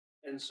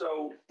And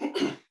so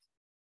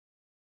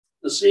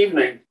this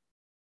evening,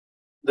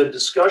 the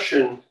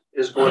discussion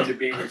is going to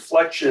be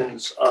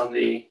reflections on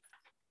the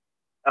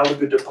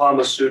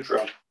Alagaddupama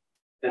Sutra.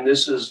 And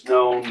this is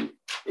known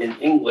in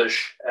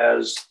English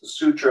as the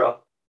Sutra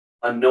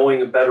on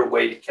Knowing a Better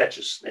Way to Catch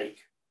a Snake.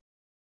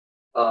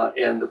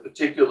 And the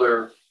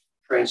particular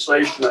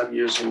translation I'm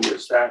using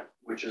is that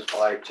which is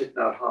by Thich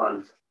Nhat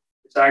Hahn.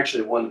 It's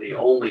actually one of the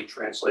only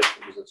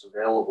translations that's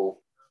available.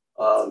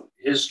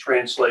 His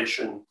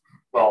translation,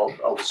 well,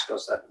 I'll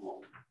discuss that in a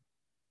moment.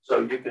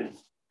 So you can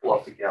pull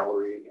up the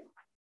gallery again,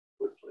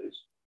 please.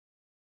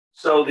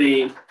 So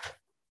the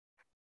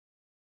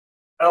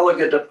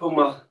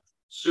Alagaddupama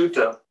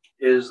Sutta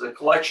is the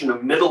collection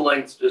of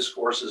middle-length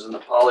discourses in the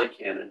Pali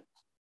Canon,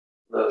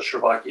 the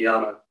Svaha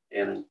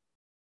Canon,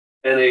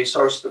 and a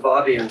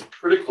Sarasvatian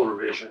critical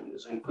revision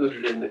is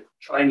included in the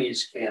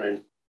Chinese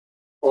canon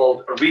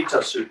called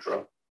Arita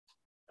Sutra,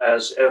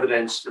 as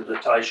evidenced in the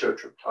Taisho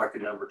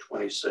Triptaka number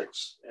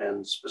 26.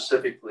 And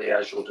specifically,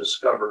 as you'll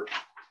discover,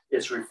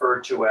 it's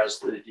referred to as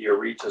the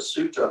Arita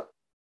Sutra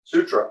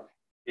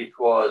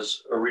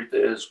because Arita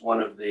is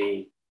one of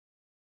the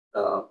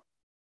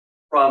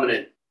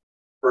prominent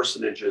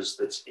personages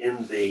that's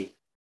in the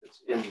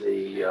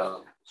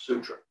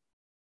sutra.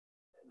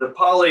 The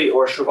Pali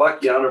or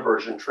Shavakayana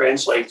version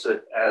translates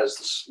it as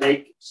the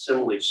Snake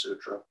Simile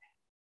Sutra,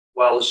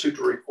 while the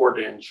sutra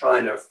recorded in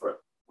China,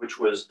 which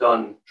was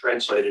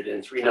translated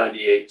in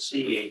 398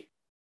 CE,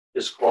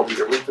 is called the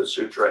Arita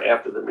Sutra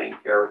after the main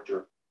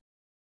character,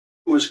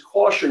 who was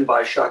cautioned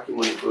by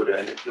Shakyamuni Buddha.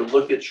 And if you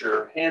look at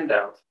your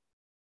handout,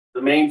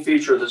 the main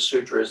feature of the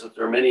sutra is that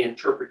there are many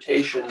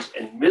interpretations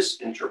and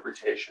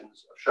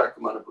misinterpretations of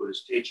Shakyamuni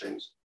Buddha's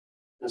teachings.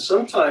 And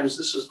sometimes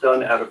this is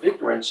done out of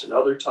ignorance and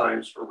other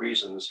times for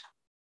reasons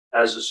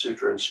as the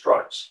sutra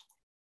instructs.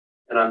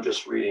 And I'm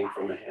just reading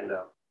from the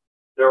handout.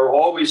 There are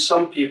always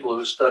some people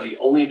who study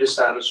only to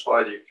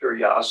satisfy their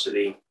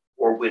curiosity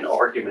or win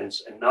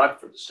arguments and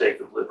not for the sake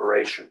of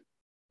liberation.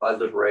 By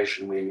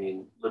liberation, we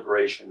mean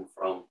liberation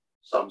from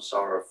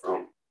samsara,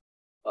 from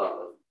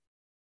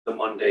the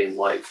mundane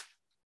life.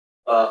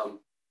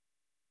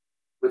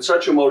 With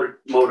such a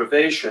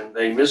motivation,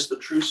 they miss the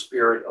true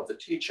spirit of the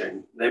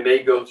teaching. They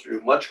may go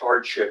through much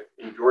hardship,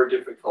 endure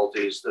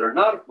difficulties that are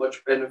not of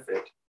much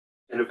benefit,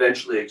 and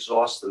eventually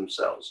exhaust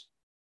themselves.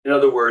 In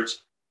other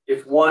words,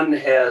 if one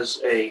has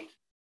a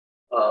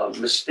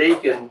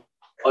mistaken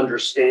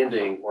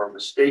understanding or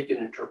mistaken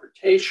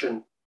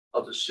interpretation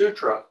of the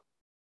sutra,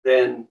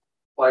 then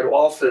quite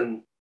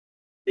often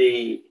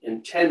the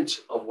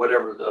intent of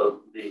whatever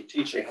the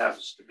teaching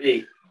happens to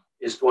be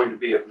is going to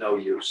be of no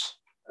use.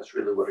 That's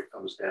really what it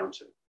comes down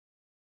to.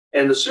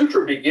 And the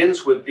sutra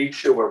begins with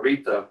Bhikshu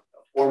Arita, a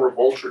former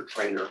vulture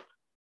trainer.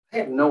 I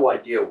have no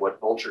idea what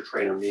vulture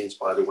trainer means,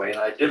 by the way, and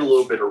I did a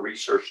little bit of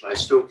research and I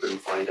still couldn't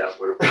find out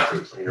what a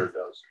vulture trainer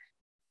does.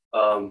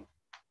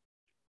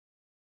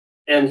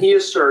 And he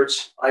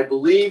asserts, I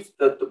believe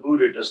that the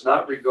Buddha does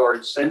not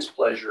regard sense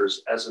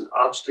pleasures as an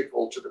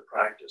obstacle to the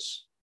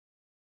practice.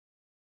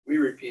 We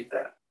repeat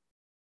that.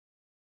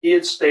 He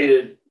had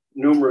stated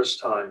numerous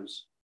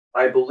times,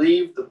 I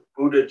believe the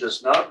Buddha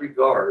does not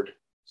regard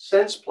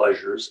sense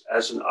pleasures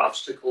as an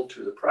obstacle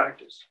to the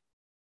practice.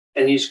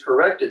 And he's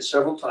corrected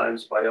several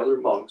times by other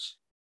monks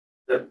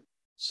that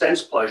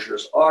sense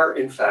pleasures are,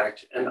 in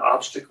fact, an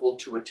obstacle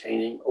to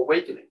attaining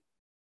awakening.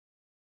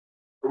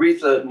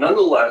 Aritha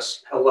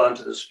nonetheless held on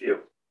to this view.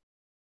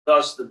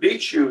 Thus, the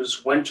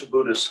bhikshus went to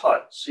Buddha's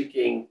hut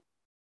seeking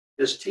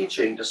his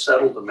teaching to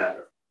settle the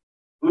matter.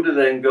 Buddha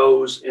then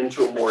goes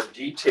into a more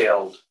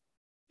detailed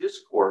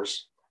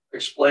discourse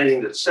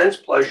explaining that sense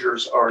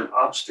pleasures are an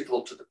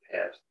obstacle to the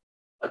path,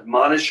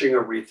 admonishing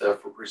Aritha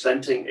for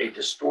presenting a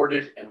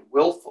distorted and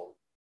willful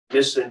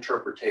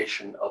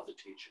misinterpretation of the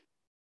teaching.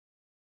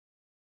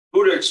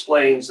 Buddha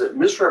explains that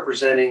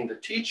misrepresenting the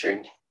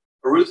teaching,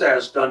 Aritha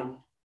has done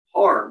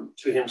harm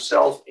to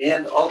himself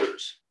and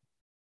others.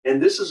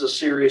 And this is a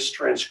serious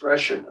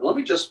transgression. And let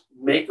me just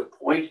make a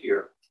point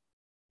here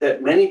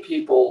that many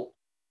people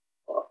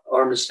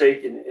are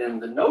mistaken in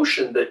the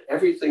notion that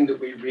everything that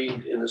we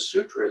read in the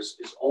sutras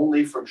is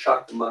only from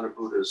Shakyamuni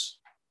Buddha's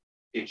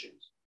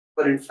teachings.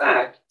 But in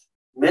fact,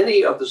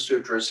 many of the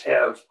sutras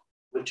have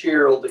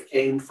material that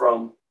came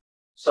from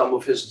some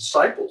of his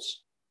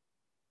disciples.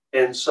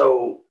 And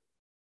so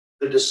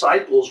the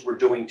disciples were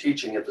doing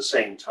teaching at the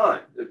same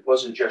time. It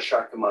wasn't just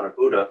Shakyamuni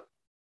Buddha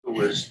who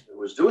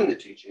was doing the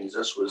teachings.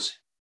 This was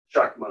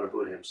Shakyamuni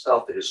Buddha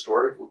himself, the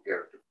historical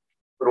character,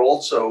 but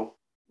also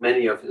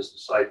many of his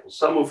disciples,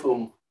 some of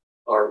whom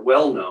are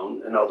well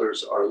known and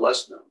others are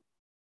less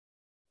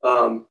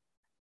known.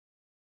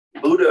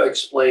 Buddha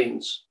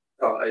explains,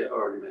 I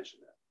already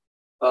mentioned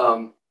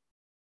that.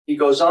 He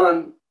goes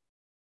on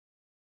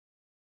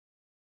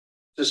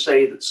to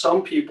say that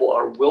some people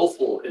are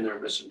willful in their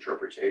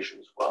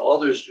misinterpretations, while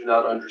others do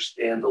not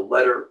understand the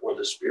letter or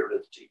the spirit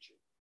of the teaching.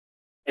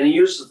 And he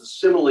uses the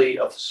simile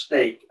of the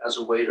snake as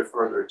a way to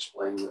further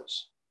explain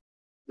this.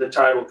 The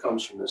title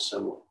comes from this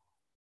simile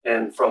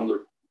and from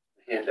the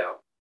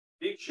handout.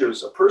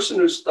 Bhikshus, a person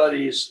who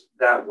studies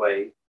that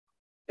way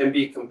can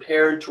be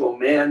compared to a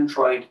man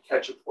trying to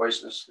catch a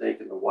poisonous snake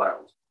in the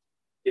wild.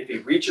 If he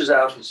reaches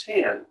out his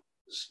hand,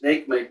 the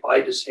snake may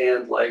bite his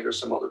hand, leg, or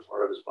some other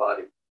part of his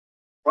body.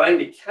 Trying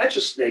to catch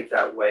a snake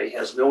that way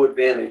has no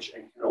advantage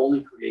and can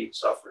only create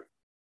suffering.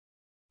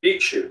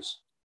 Bhikshus,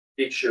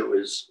 Bhikshu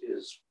is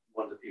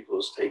one of the people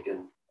who's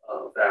taken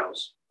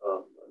vows,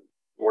 an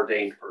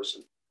ordained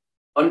person.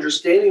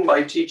 Understanding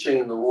by teaching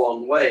in the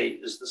wrong way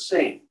is the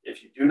same.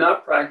 If you do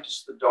not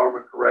practice the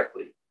Dharma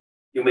correctly,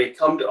 you may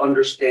come to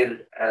understand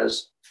it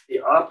as the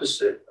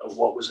opposite of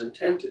what was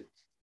intended.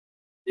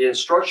 The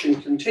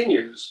instruction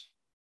continues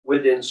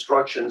with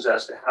instructions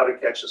as to how to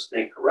catch a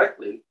snake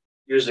correctly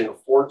using a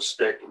forked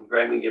stick and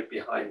grabbing it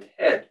behind the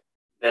head,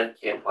 then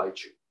it can't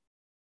bite you.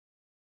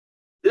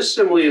 This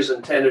simile is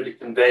intended to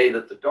convey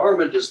that the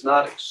Dharma does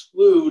not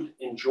exclude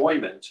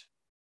enjoyment,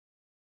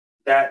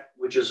 that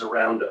which is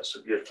around us,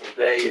 a beautiful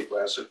day, a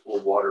glass of cool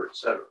water,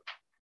 etc.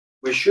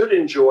 We should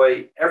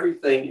enjoy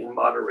everything in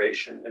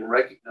moderation and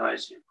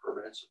recognize the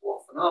impermanence of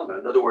all phenomena.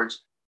 In other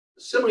words,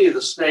 the simile of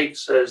the snake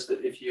says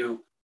that if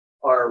you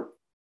are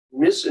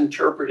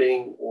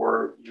misinterpreting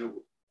or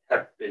you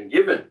have been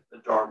given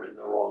the Dharma in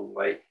the wrong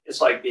way,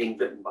 it's like being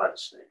bitten by the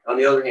snake. On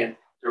the other hand,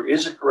 there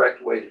is a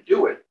correct way to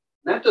do it.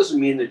 And that doesn't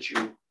mean that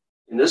you,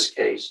 in this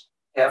case,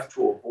 have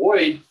to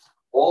avoid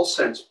all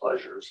sense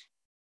pleasures.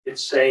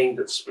 It's saying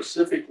that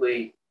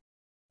specifically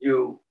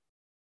you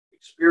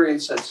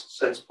experience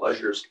sense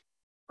pleasures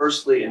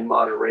firstly in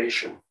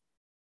moderation,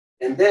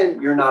 and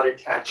then you're not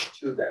attached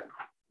to them.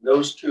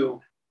 Those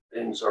two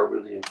things are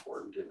really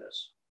important in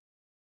this.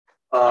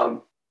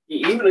 He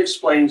even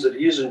explains that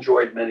he's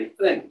enjoyed many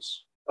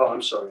things. Oh,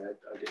 I'm sorry,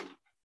 I didn't.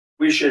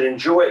 We should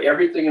enjoy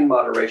everything in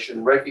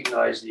moderation,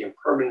 recognize the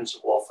impermanence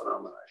of all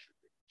phenomena. I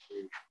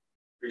should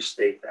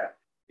restate that.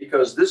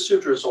 Because this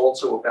sutra is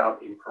also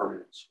about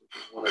impermanence, which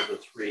is one of the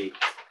three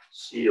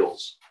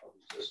seals of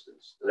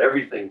existence, that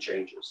everything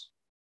changes.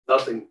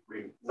 Nothing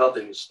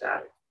is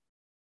static.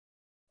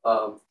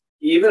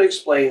 He even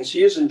explains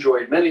he has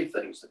enjoyed many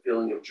things, the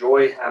feeling of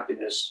joy,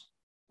 happiness,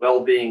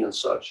 well-being, and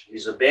such.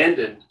 He's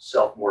abandoned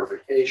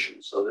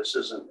self-mortification. So this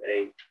isn't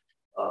a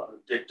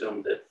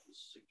dictum that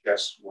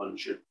suggests one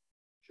should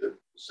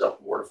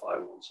self-mortify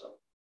oneself.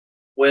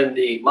 When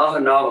the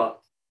Mahanama,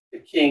 the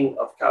king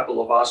of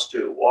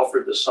Kapilavastu,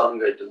 offered the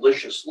Sangha a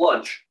delicious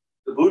lunch,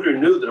 the Buddha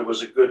knew that it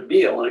was a good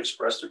meal and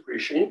expressed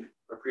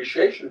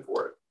appreciation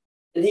for it.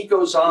 And he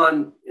goes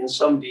on in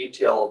some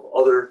detail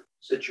of other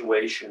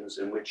situations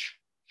in which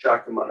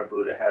Shakyamuni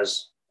Buddha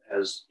has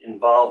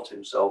involved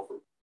himself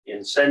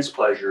in sense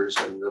pleasures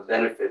and the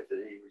benefit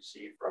that he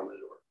received from it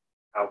or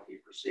how he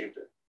perceived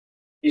it.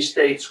 He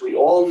states, we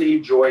all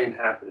need joy and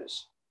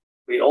happiness.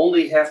 We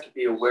only have to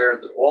be aware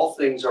that all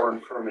things are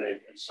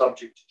impermanent and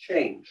subject to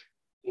change,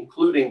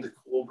 including the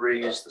cool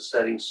breeze, the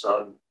setting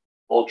sun,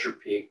 Vulture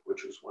Peak,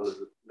 which was one of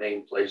the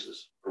main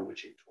places from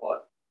which he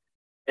taught,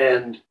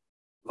 and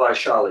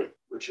Vaishali,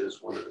 which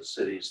is one of the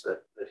cities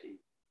that he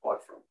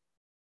taught from.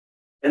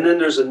 And then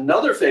there's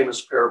another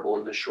famous parable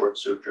in the short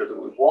sutra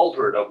that we've all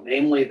heard of,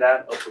 namely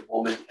that of the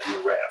woman and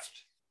the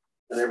raft.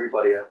 And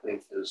everybody, I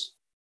think, has,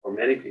 or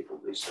many people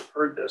at least, have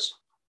heard this.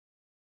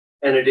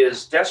 And it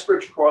is,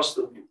 desperate to cross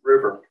the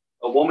river,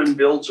 a woman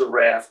builds a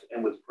raft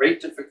and with great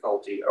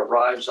difficulty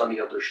arrives on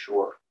the other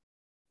shore,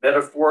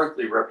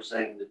 metaphorically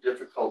representing the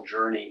difficult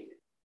journey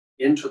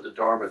into the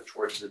Dharma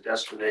towards the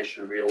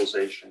destination of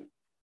realization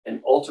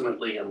and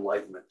ultimately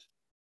enlightenment.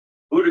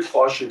 Buddha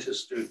cautioned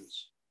his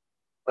students,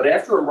 but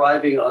after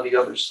arriving on the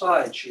other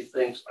side, she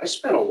thinks, I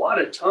spent a lot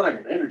of time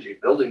and energy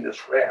building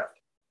this raft,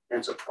 and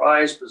it's a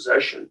prized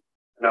possession,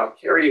 and I'll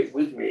carry it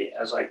with me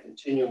as I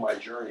continue my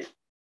journey.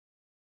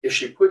 If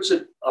she puts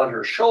it on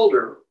her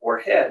shoulder or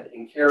head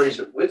and carries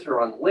it with her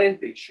on the land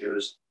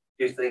bhikshus,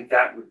 do you think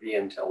that would be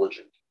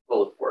intelligent?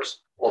 Well, of course,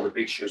 all the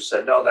bhikshus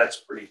said, no, that's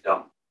pretty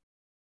dumb.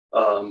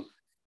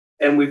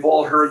 And we've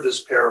all heard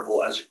this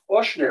parable as a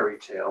cautionary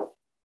tale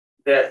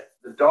that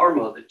the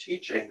Dharma, the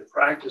teaching, the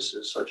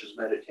practices such as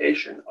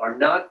meditation are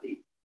not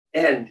the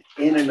end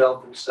in and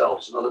of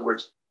themselves. In other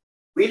words,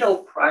 we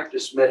don't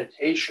practice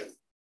meditation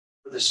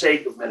for the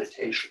sake of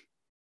meditation.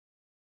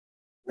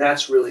 And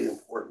that's really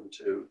important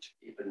to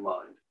keep in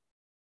mind.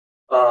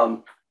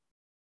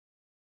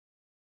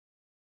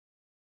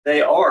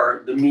 They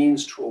are the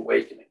means to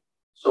awakening.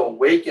 So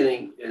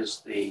awakening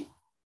is the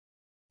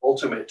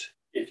ultimate,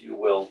 if you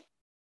will,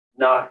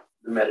 not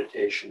the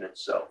meditation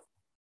itself.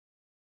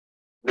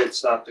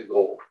 It's not the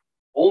goal.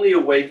 Only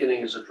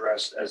awakening is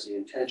addressed as the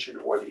intention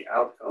or the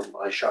outcome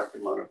by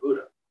Shakyamuni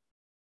Buddha.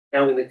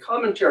 Now, in the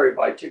commentary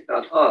by Thich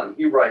Nhat Hahn,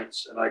 he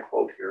writes, and I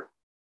quote here,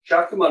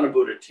 Shakyamuni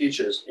Buddha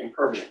teaches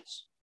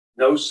impermanence,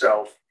 no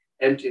self,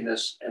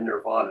 emptiness, and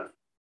nirvana,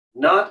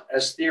 not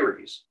as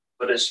theories,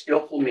 but as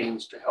skillful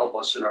means to help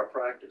us in our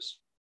practice.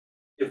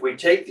 If we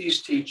take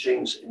these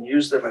teachings and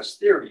use them as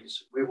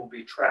theories, we will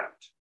be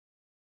trapped.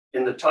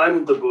 In the time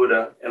of the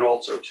Buddha, and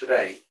also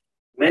today,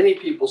 many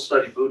people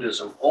study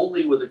Buddhism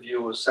only with a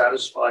view of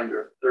satisfying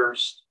their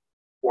thirst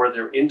or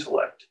their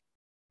intellect.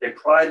 They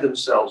pride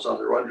themselves on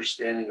their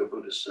understanding of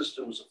Buddhist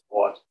systems of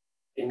thought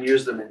and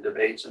use them in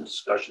debates and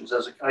discussions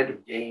as a kind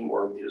of game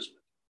or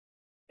amusement.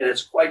 And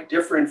it's quite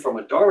different from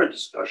a Dharma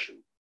discussion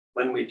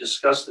when we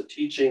discuss the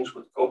teachings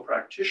with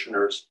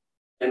co-practitioners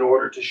in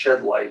order to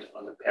shed light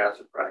on the path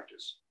of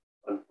practice,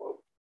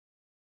 unquote.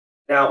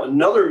 Now,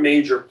 another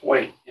major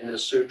point in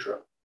this sutra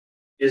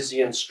is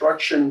the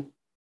instruction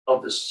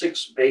of the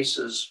 6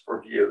 bases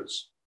for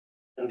views.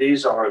 And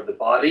these are the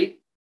body,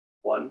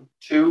 1,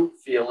 2,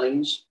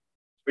 feelings,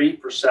 3,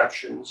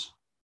 perceptions,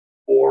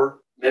 4,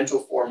 mental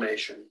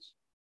formations,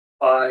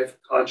 5,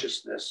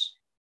 consciousness,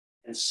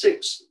 and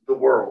 6, the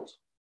world.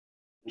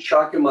 And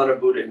Shakyamuni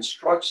Buddha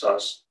instructs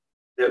us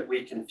that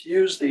we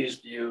confuse these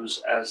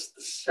views as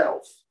the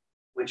self,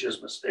 which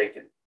is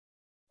mistaken.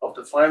 Of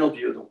the final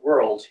view, the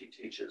world, he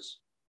teaches,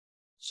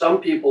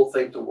 some people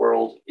think the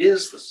world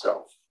is the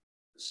self.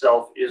 The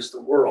self is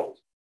the world.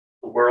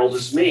 The world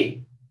is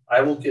me.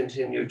 I will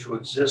continue to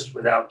exist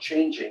without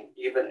changing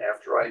even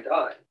after I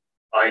die.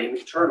 I am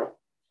eternal.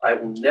 I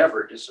will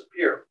never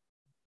disappear.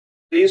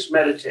 Please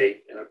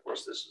meditate, and of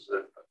course this is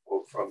a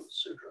quote from the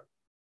sutra.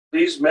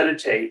 Please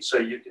meditate so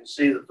you can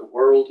see that the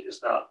world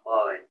is not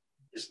mine,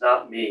 is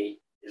not me,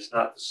 is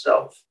not the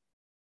self.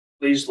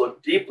 Please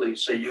look deeply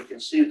so you can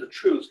see the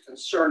truth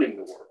concerning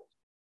the world.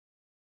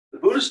 The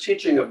Buddhist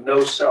teaching of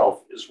no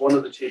self is one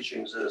of the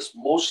teachings that is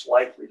most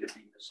likely to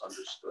be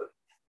misunderstood.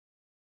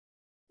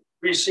 The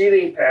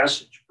preceding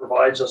passage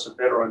provides us a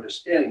better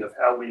understanding of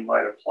how we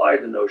might apply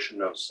the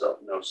notion of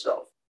no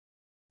self.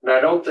 And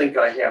I don't think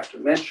I have to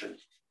mention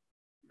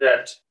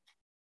that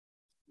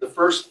the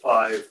first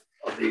 5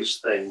 of these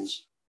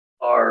things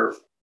are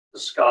the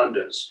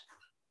skandhas.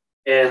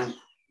 And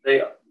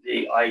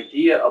the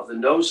idea of the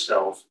no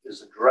self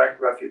is a direct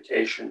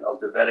refutation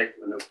of the Vedic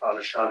and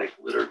Upanishadic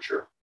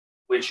literature,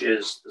 which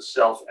is the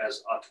self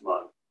as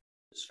Atman.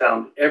 It's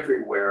found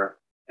everywhere,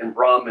 and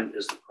Brahman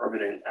is the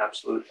permanent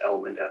absolute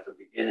element at the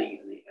beginning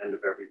and the end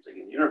of everything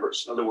in the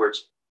universe. In other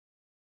words,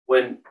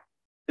 when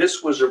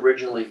this was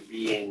originally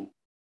being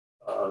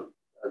a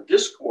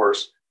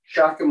discourse,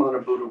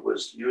 Shakyamuni Buddha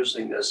was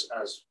using this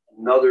as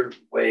another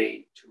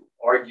way to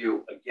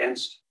argue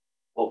against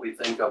what we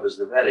think of as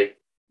the Vedic.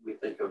 We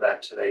think of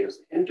that today as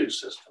the Hindu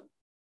system,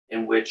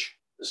 in which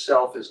the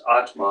self is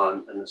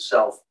Atman and the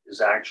self is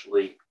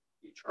actually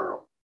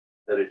eternal,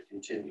 that it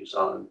continues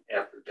on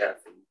after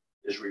death and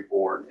is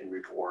reborn and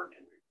reborn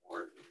and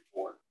reborn and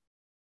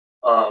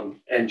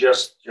reborn. And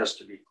just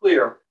to be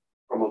clear,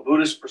 from a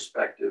Buddhist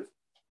perspective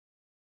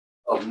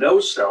of no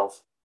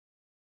self,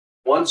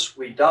 once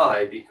we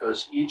die,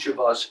 because each of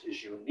us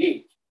is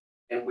unique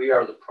and we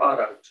are the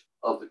product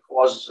of the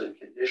causes and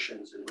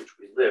conditions in which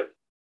we live,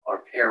 our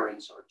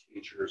parents, our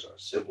teachers, our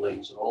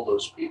siblings, and all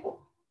those people,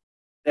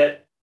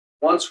 that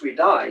once we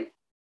die,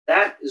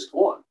 that is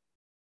gone.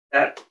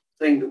 That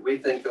thing that we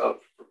think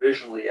of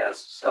provisionally as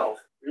self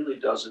really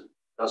doesn't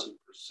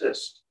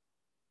persist.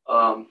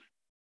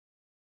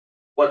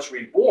 What's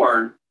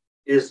reborn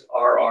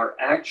are our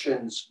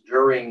actions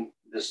during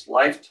this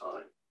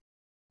lifetime,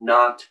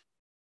 not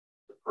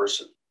the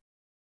person.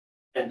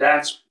 And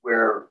that's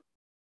where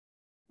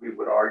we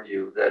would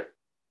argue that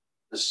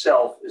the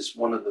self is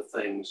one of the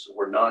things,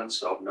 or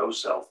non-self, no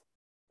self,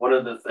 one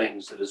of the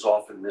things that is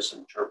often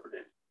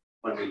misinterpreted.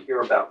 When we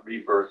hear about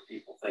rebirth,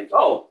 people think,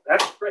 oh,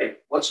 that's great.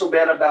 What's so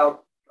bad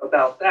about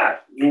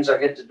that? It means I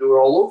get to do it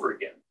all over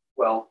again.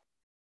 Well,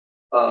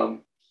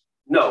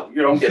 no,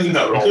 you don't get to do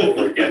it all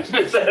over again.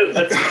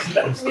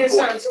 that's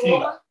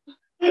the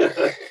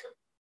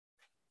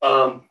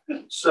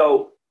point.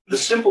 So the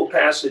simple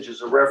passage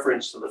is a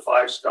reference to the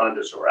 5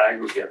 skandhas or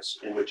aggregates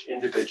in which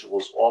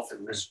individuals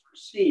often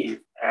misperceive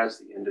as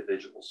the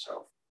individual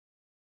self.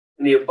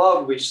 In the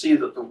above, we see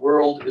that the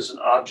world is an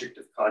object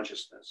of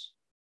consciousness,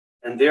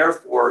 and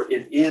therefore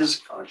it is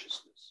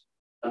consciousness.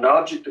 An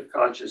object of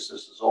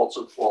consciousness is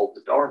also called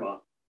the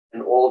Dharma,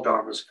 and all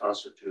Dharmas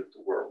constitute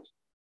the world.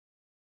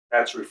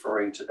 That's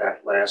referring to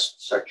that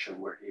last section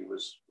where he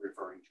was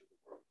referring to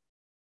the world.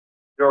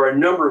 There are a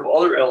number of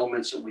other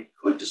elements that we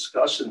could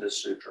discuss in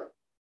this sutra.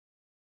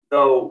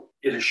 Though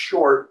it is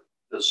short,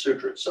 the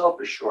sutra itself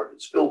is short,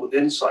 it's filled with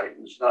insight, and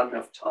there's not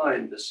enough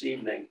time this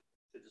evening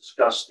to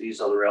discuss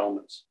these other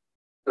elements.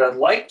 But I'd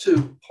like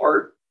to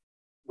part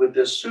with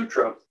this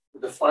sutra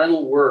with the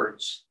final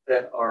words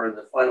that are in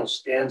the final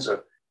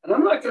stanza. And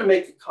I'm not going to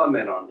make a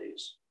comment on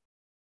these.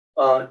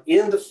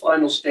 In the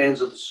final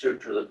stanza of the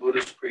sutra, the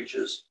Buddhist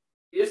preaches,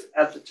 if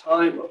at the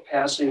time of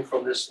passing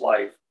from this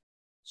life,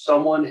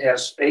 someone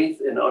has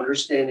faith in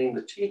understanding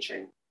the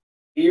teaching,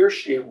 he or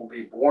she will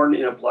be born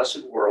in a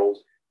blessed world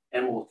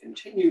and will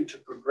continue to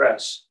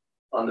progress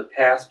on the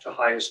path to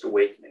highest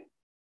awakening.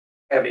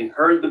 Having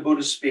heard the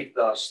Buddha speak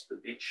thus, the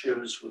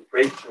bhikshus with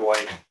great joy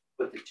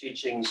put the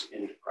teachings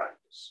into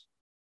practice.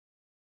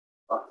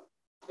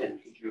 And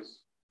could you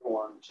go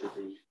on to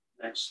the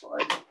next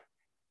slide?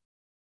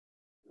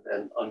 And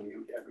then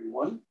unmute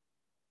everyone.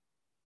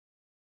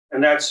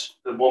 And that's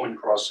the woman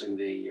crossing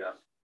the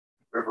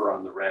river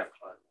on the raft,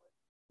 by the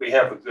way. We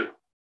have a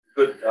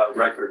good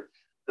record.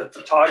 The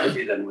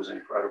photography then was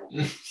incredible.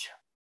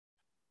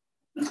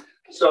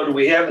 So do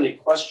we have any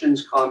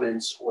questions,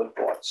 comments, or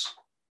thoughts?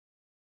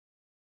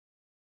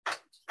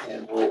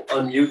 And we'll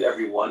unmute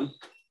everyone.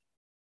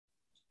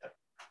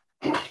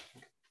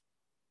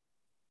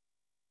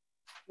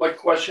 What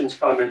questions,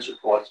 comments, or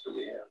thoughts do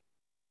we have?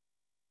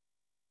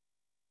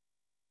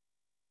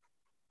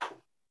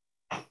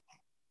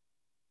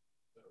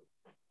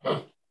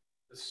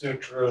 The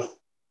sutra.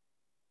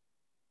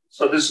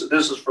 So this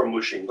is from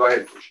Mushin. Go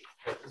ahead, Mushin.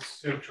 The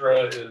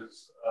sutra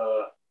is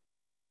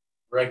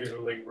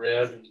regularly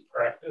read and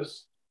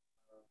practiced.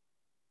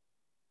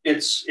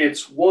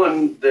 It's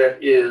one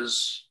that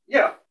is,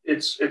 yeah.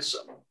 It's.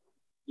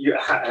 You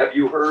have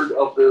you heard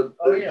of the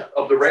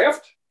of the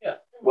raft? Yeah.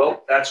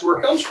 Well, that's where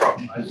it comes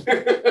from.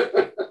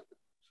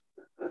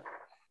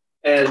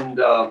 And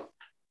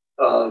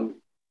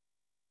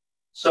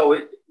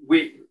so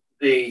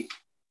the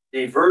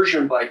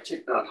version by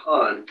Thich Nhat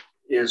Hahn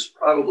is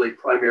probably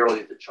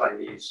primarily the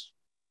Chinese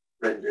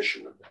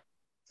rendition of that.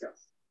 Yeah.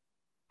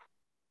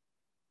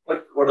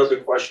 What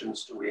other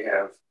questions do we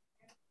have?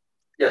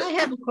 Yes. I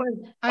have a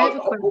question. I have a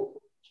question.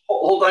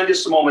 Hold on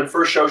just a moment.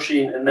 First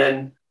Shoshin, and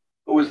then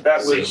who was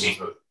that?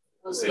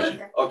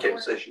 Okay,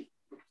 Seishin.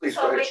 Please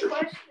go ahead, So my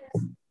question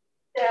is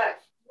that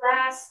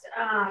last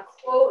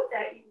quote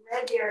that you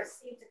read there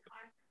seemed to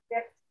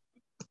contradict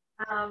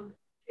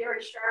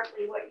very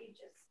sharply what you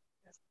just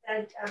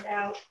said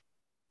about,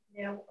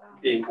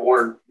 being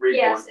born, reborn.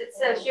 Yes, it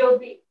says he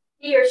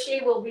or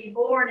she will be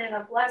born in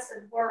a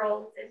blessed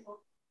world and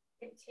will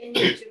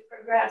continue to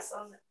progress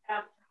on the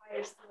path to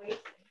highest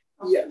awakening.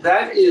 Yeah,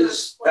 that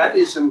is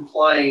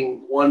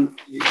implying one.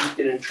 You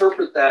can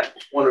interpret that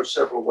one of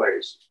several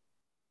ways,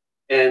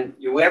 and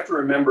you have to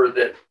remember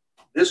that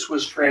this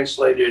was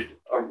translated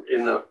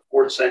in the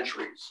 4th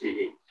century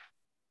CE.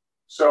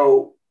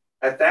 So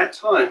at that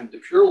time, the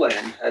Pure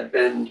Land had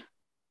been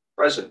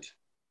present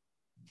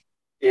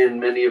in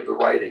many of the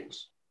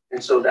writings,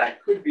 and so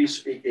that could be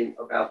speaking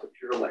about the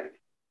Pure Land.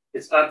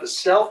 It's not the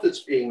self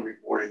that's being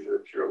reborn into the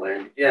Pure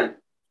Land. Again,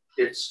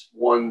 it's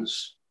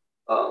one's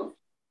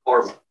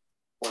karma,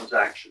 one's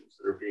actions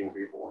that are being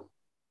reborn.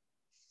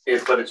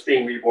 But it's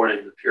being reborn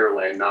into the Pure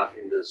Land, not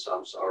into the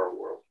samsara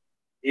world.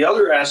 The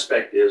other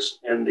aspect is,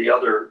 and the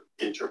other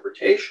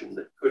interpretation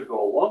that could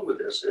go along with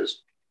this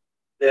is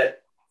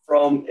that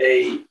from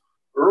a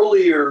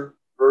earlier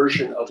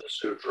version of the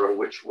sutra,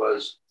 which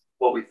was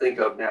what we think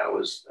of now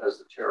as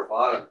the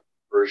Theravada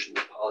version,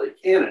 the Pali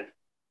Canon,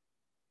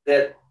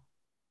 that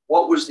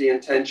what was the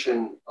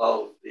intention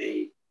of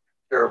the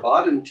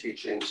Theravadan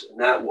teachings, and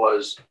that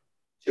was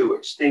to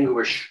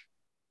extinguish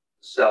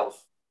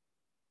self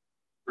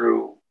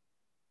through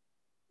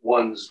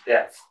one's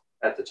death.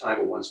 At the time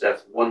of one's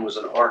death, one was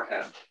an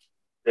arhat,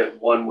 that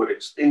one would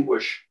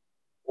extinguish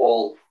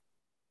all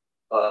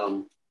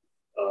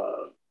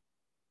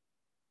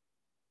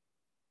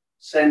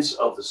sense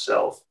of the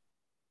self.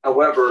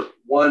 However,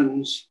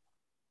 one's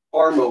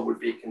karma would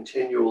be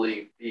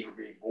continually be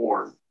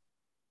reborn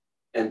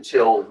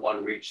until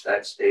one reached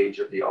that stage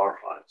of the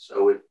arhat.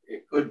 So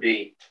it could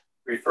be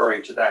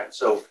referring to that.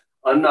 So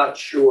I'm not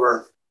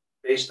sure,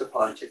 based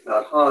upon Thich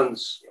Nhat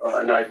Hanh's,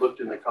 and I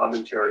looked in the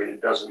commentary, and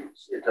it doesn't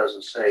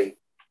say,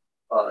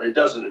 it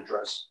doesn't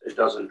address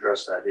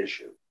that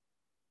issue.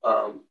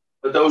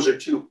 But those are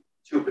two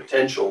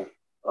potential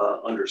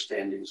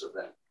understandings of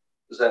that.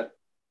 Is that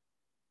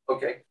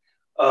okay?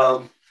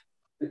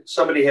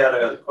 Somebody had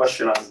a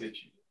question on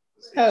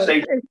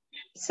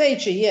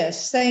Seiji,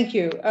 yes, thank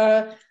you.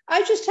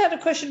 I just had a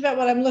question about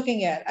what I'm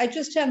looking at. I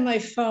just have my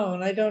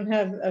phone. I don't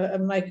have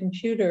my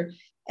computer.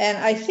 And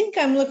I think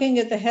I'm looking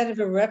at the head of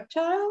a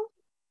reptile.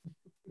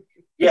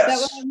 Yes. Is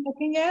that what I'm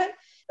looking at?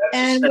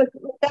 And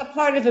was that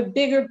part of a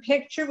bigger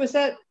picture? Was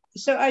that,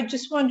 so I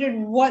just wondered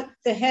what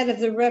the head of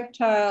the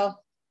reptile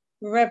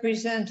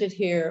represented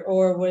here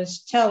or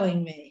was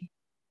telling me.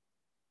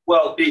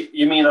 Well,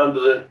 you mean on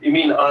the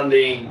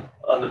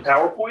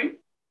PowerPoint?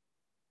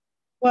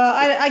 Well,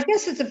 I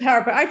guess it's a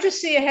PowerPoint. I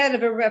just see a head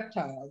of a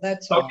reptile.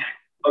 That's all.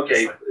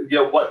 Okay.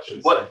 Yeah. What?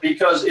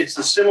 Because it's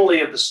the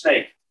simile of the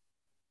snake.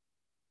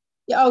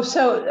 Yeah.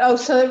 So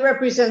it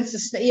represents the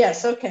snake.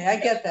 Yes. Okay. I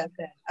get that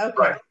then. Okay.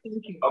 Right.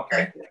 Thank you.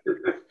 Okay.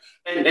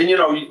 And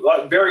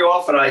very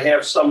often I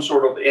have some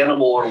sort of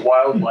animal or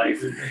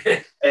wildlife,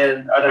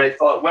 and I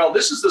thought, well,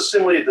 this is the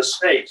simile of the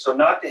snake. So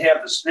not to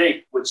have the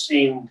snake would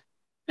seem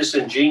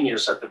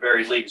disingenuous at the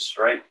very least,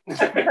 right?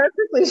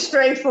 Perfectly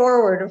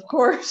straightforward, of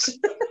course.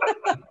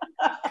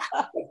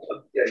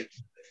 Okay.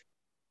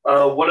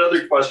 What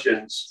other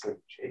questions?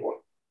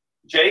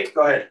 Jake,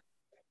 go ahead.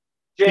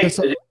 Jake, Yeah,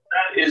 so,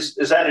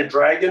 is that a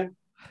dragon?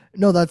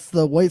 No, that's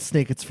the white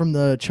snake. It's from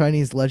the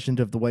Chinese legend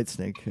of the white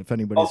snake, if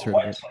anybody's heard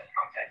of it.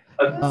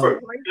 Okay.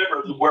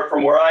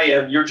 From where I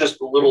am, you're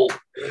just a little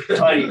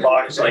tiny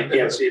box. I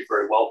can't see it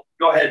very well.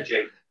 Go ahead,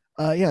 Jake.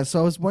 Yeah, so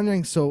I was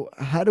wondering, so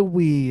how do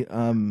we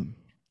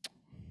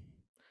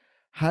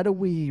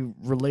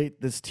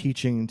relate this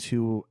teaching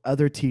to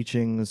other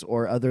teachings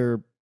or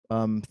other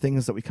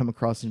things that we come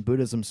across in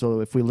Buddhism?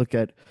 So if we look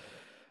at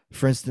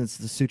For instance,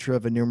 the Sutra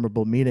of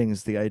Innumerable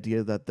Meanings, the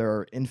idea that there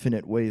are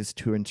infinite ways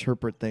to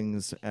interpret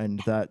things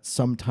and that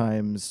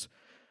sometimes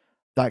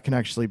that can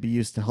actually be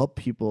used to help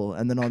people.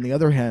 And then on the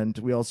other hand,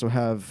 we also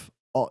have,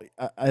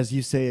 as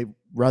you say,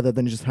 rather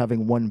than just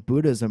having one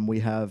Buddhism,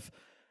 we have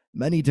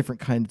many different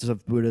kinds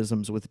of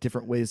Buddhisms with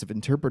different ways of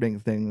interpreting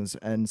things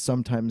and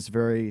sometimes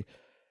very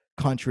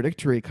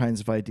contradictory kinds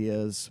of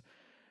ideas.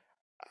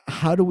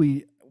 How do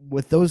we,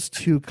 with those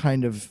two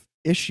kind of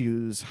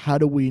issues, how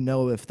do we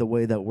know if the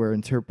way that we're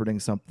interpreting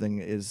something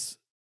is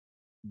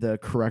the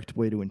correct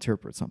way to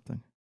interpret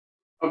something?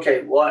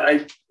 Okay, well,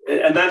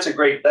 and that's a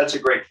great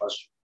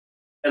question.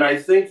 And I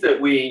think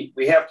that we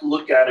have to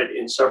look at it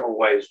in several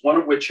ways. One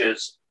of which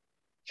is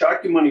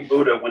Shakyamuni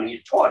Buddha, when he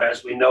taught,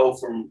 as we know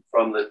from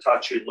the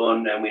Tachi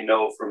Lun and we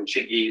know from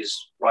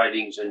Chigi's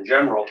writings in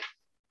general,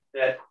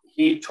 that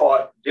he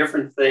taught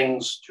different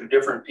things to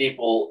different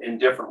people in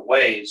different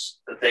ways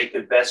that they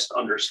could best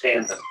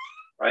understand them,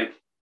 right?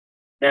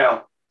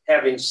 Now,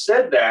 having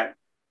said that,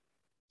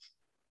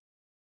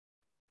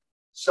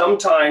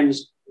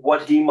 sometimes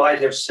what he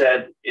might have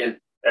said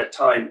at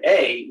time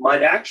A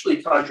might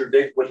actually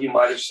contradict what he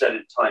might have said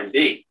at time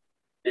B,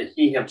 that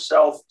he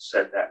himself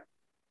said that.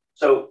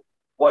 So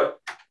what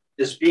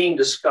is being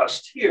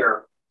discussed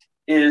here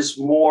is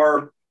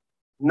more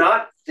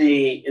not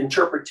the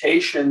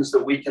interpretations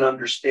that we can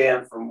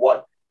understand from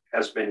what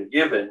has been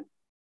given,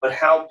 but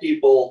how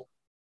people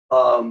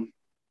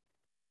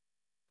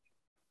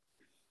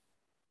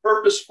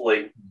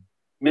purposefully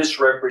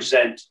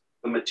misrepresent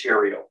the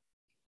material.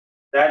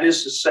 That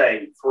is to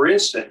say, for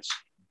instance,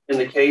 in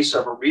the case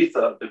of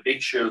Aritha, the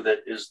bhikshu that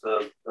is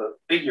the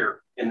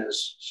figure in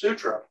this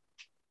sutra,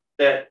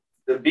 that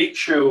the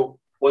bhikshu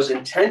was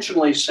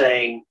intentionally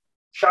saying,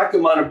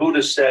 Shakyamuni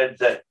Buddha said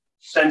that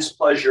sense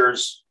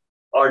pleasures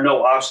are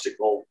no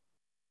obstacle.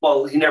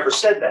 Well, he never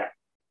said that,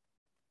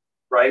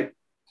 right?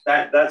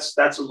 That's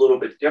a little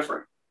bit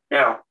different.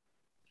 Now,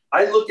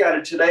 I look at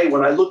it today,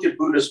 when I look at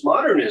Buddhist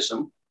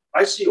modernism,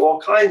 I see all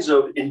kinds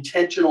of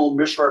intentional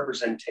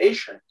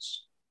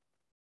misrepresentations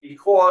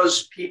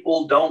because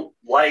people don't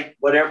like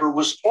whatever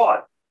was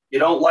taught. You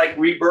don't like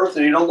rebirth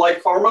and you don't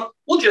like karma,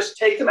 we'll just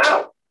take them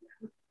out.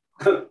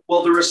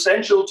 Well, they're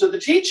essential to the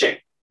teaching,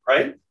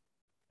 right?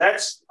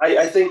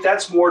 I think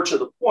that's more to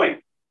the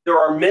point. There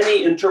are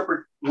many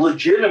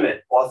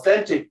legitimate,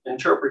 authentic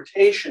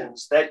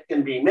interpretations that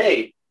can be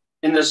made.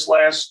 In this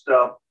last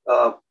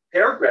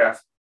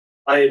paragraph,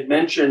 I had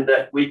mentioned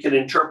that we can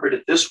interpret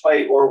it this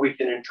way or we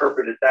can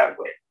interpret it that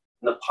way.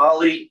 In the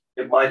Pali,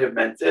 it might have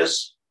meant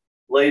this.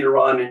 Later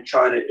on in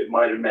China, it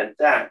might have meant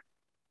that.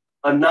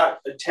 I'm not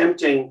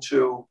attempting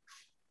to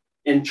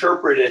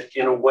interpret it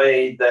in a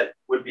way that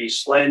would be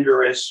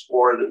slanderous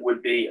or that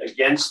would be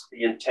against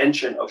the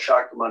intention of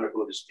Shakyamuni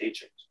Buddha's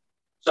teachings.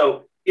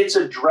 So it's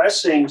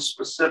addressing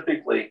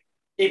specifically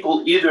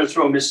people either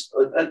through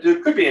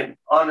there could be an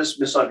honest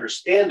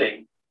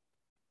misunderstanding,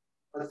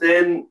 but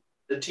then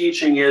the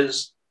teaching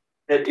is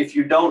that if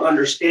you don't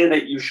understand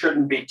it, you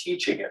shouldn't be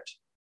teaching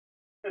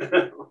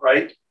it,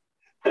 right?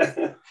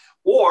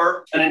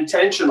 Or an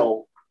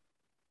intentional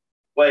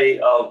way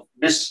of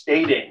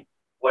misstating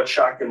what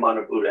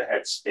Shakyamuni Buddha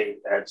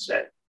had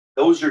said.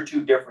 Those are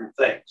two different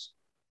things.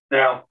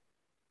 Now,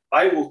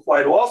 I will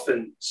quite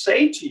often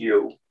say to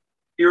you,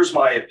 here's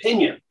my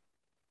opinion,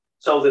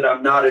 so that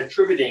I'm not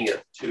attributing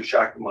it to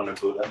Shakyamuni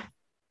Buddha.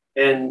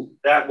 And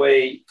that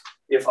way,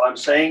 if I'm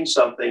saying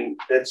something,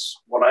 that's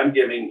what I'm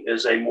giving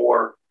is a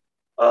more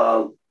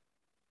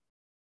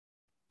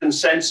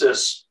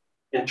consensus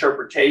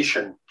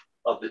interpretation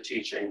of the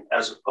teaching,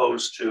 as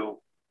opposed to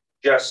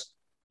just,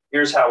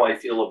 here's how I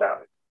feel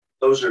about it.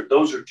 Those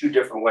are two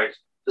different ways.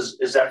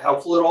 Is that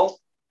helpful at all?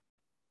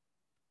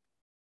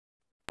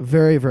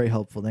 Very, very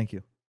helpful. Thank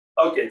you.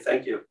 Okay,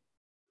 thank you.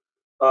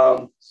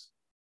 I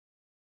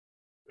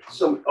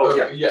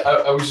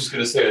was just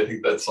going to say, I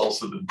think that's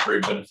also the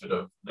great benefit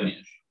of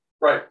lineage.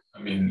 Right. I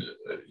mean,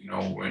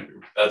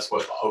 when that's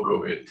what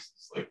Hogo is.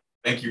 It's like,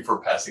 thank you for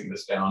passing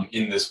this down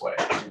in this way.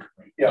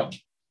 Yeah.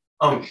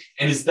 And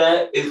is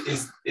that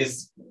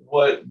is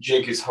what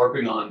Jake is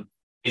harping on?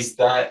 Is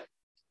that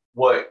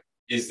what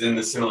is in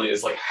the simile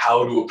is like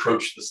how to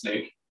approach the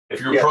snake? If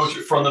you approach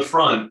it from the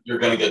front, you're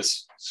going to get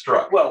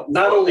struck. Well,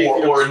 not only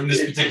or in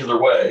this particular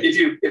way.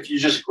 If you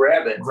just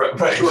grab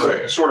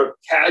it, sort of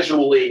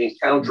casually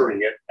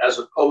encountering it, as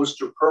opposed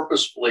to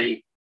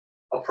purposefully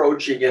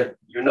approaching it.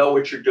 You know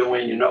what you're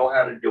doing. You know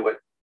how to do it.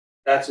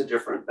 That's a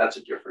different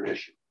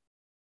issue.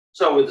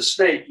 So with the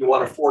snake, you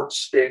want a forked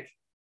stick,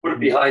 put it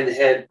behind the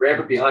head, grab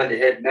it behind the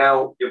head.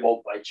 Now it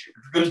won't bite you.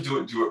 If you're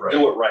going to do it right.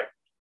 Do it right.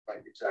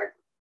 Right,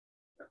 exactly.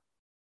 Yeah. Are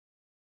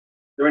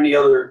there any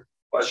other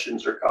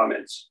questions or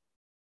comments?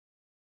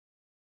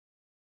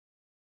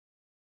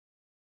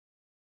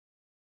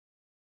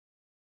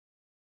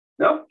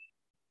 No?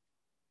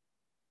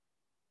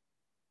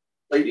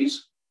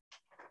 Ladies?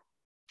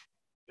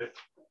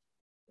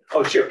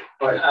 Oh, sure.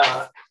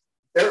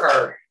 There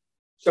are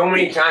so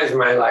many times in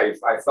my life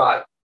I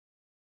thought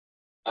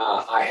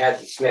I had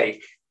the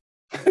snake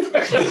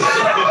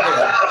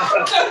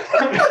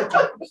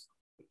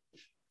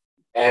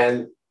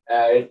And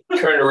it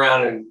turned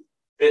around and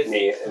bit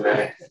me.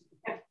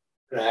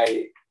 And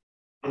I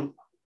from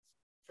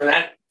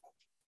that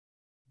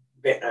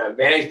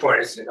vantage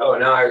point, I said, oh,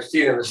 now I've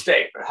seen a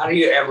mistake. But how do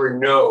you ever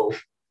know?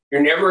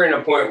 You're never in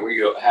a point where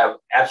you have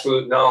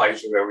absolute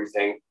knowledge of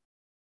everything.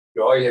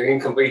 You always have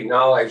incomplete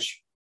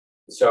knowledge.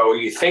 So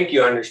you think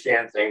you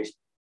understand things,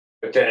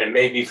 but then it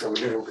may be from a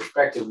different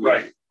perspective.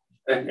 Right.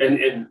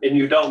 And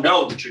you don't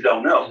know that you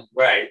don't know.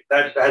 Right.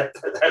 That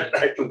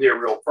can be a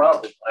real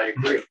problem. I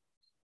agree.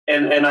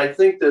 And I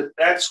think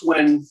that's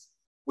when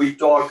we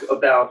talk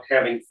about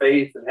having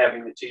faith and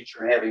having the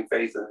teacher and having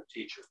faith in the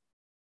teacher.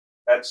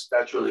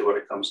 That's really what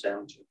it comes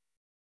down to.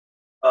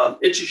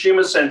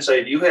 Ichishima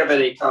Sensei, do you have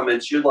any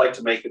comments you'd like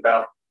to make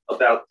about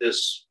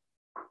this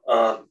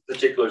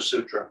particular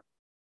sutra?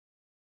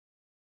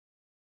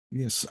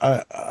 Yes,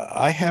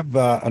 I have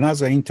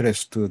another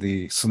interest to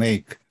the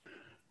snake.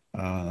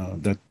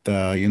 That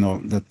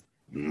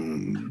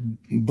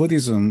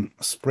Buddhism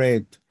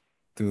spread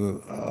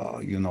to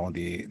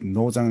the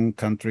northern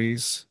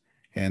countries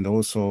and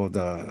also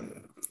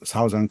the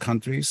southern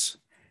countries,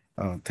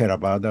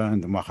 Theravada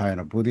and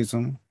Mahayana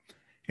Buddhism.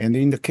 And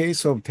in the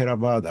case of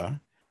Theravada,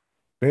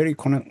 very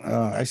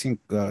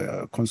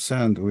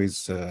concerned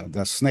with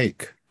the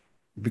snake,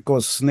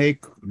 because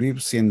snake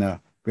lives in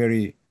a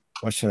very,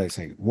 what shall I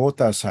say,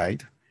 water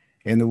side,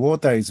 and the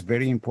water is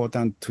very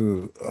important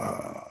to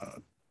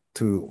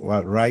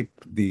ripe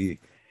the,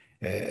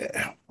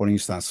 for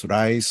instance,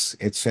 rice,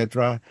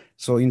 etc.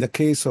 So in the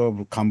case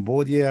of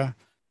Cambodia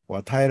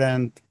or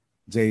Thailand,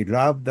 they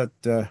love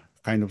that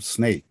kind of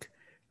snake,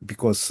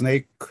 because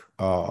snake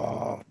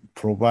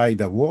provide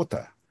the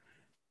water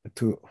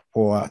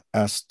for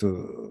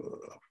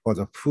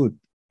the food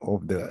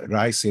of the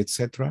rice,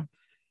 etc.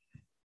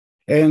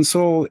 And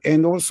so,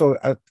 and also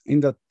at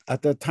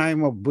the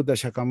time of Buddha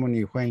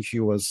Shakyamuni, when he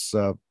was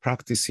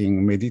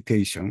practicing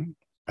meditation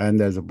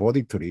and as a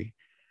bodhitri,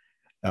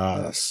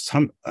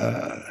 sometimes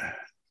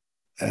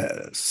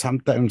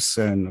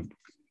a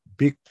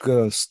big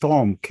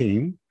storm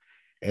came.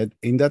 And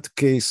in that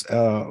case,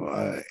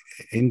 at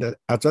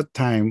that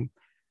time,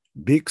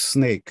 big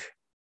snake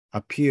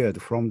appeared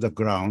from the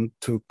ground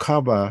to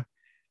cover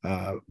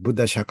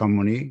Buddha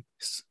Shakyamuni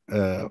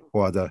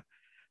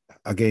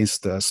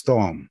against the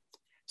storm.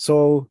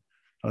 So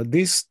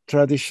this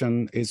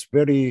tradition is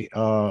very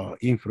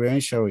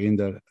influential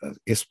in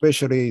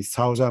especially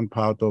southern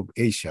part of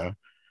Asia.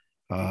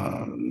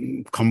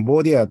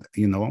 Cambodia,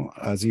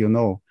 as you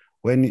know,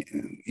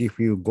 if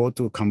you go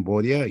to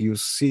Cambodia, you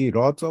see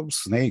lots of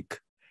snake,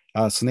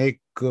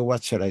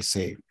 what shall I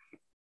say,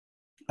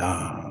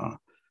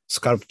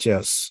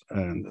 sculptures,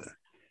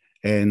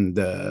 and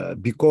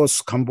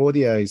because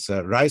Cambodia is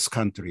a rice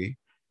country,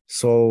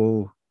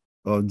 so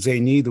they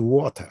need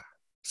water.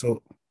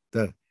 So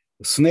the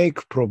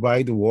snake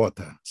provide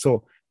water.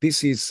 So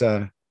this is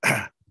a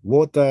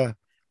water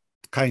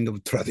kind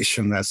of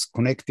tradition that's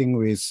connecting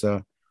with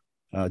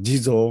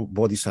Jizo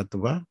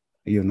Bodhisattva,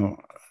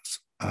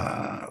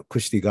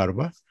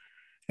 Kushthigarba,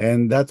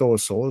 and that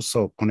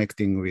also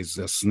connecting with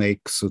the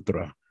Snake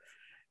Sutra.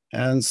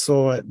 And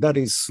so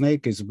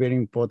snake is very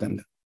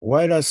important.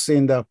 Whereas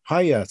in the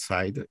fire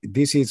side,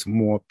 this is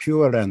more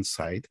Pure Land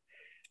side.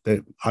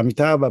 The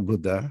Amitabha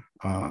Buddha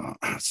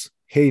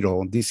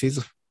halo, this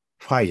is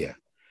fire.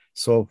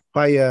 So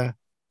fire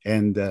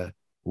and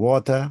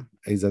water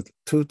is the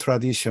two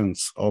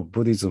traditions of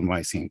Buddhism,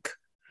 I think.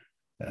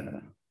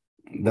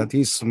 That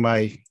is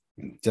my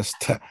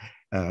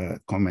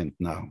comment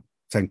now.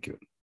 Thank you.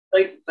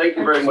 Thank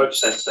you very much,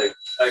 Sensei.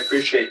 I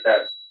appreciate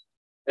that.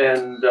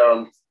 And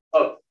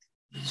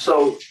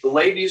so the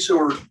ladies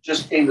who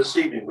just came this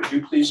evening, would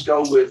you please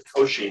go with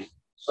Koshin?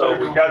 So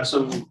we've got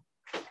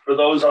for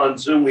those on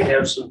Zoom, we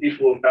have some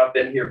people who have not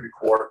been here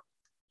before.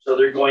 So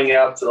they're going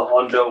out to the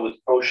Hondo with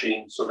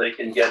Koshin so they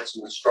can get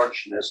some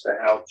instruction as to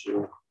how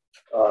to,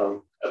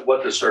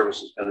 what the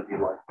service is going to be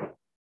like.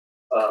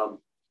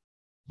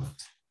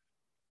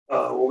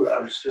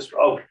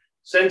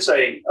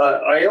 Sensei,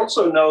 I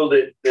also know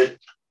that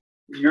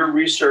your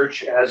research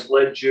has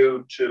led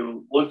you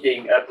to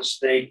looking at the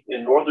snake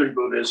in Northern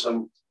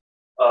Buddhism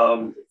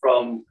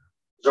from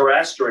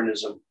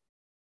Zoroastrianism.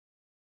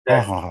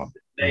 That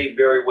they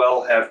very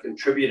well have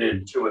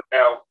contributed to it.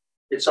 Now,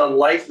 it's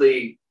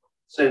unlikely,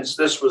 since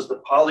this was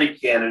the Pali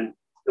Canon,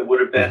 that would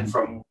have been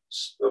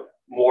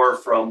more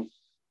from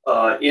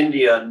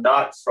India,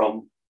 not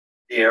from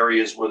the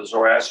areas where the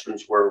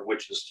Zoroastrians were,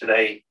 which is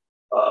today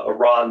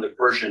Iran, the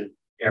Persian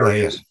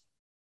areas. Right.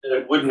 And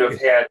it wouldn't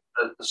have had,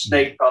 the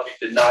snake probably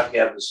did not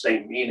have the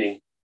same meaning.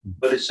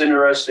 But it's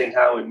interesting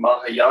how in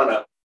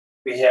Mahayana,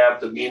 we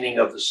have the meaning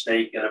of the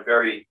snake in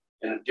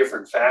a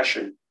different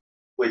fashion,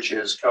 which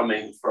is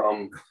coming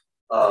from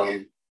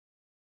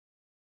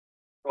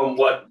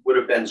what would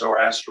have been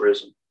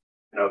Zoroastrianism.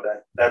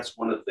 That's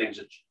one of the things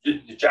that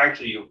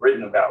you've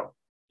written about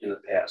in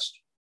the past.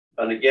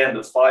 And again,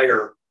 the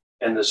fire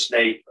and the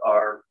snake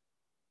are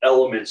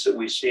elements that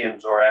we see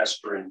in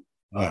Zoroastrian.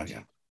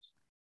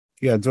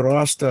 Yeah,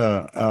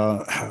 Zoroaster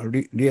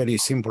really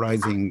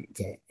symbolizing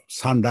the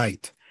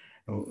sunlight.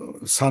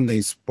 Sun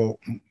is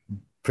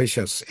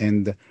precious,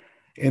 and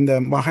in the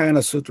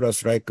Mahayana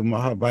sutras, like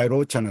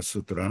Mahavairochana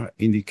Sutra,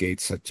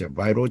 indicates such a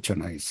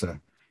Vairochana is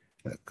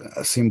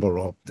a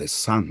symbol of the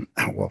sun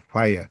or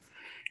fire,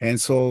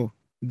 and so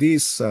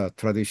this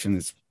tradition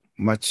is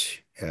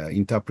much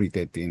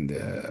interpreted in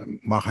the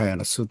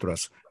Mahayana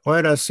sutras,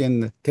 whereas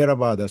in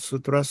Theravada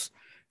sutras,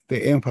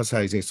 they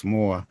emphasizes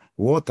more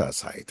water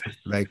side,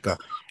 like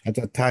at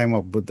the time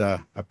of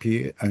Buddha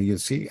appear, you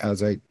see,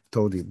 as I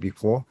told you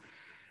before,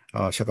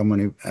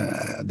 Shakyamuni,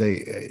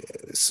 the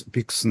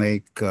big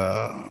snake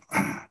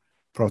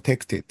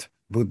protected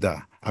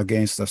Buddha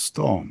against the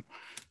storm.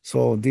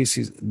 So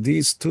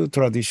these two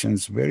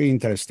traditions very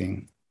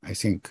interesting, I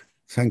think.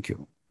 Thank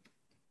you.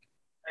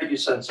 Thank you,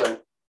 Sensei.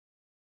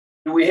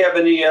 Do we have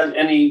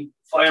any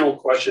final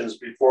questions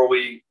before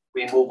we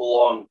move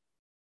along?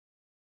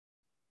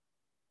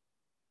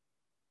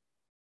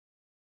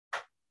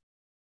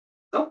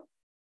 No?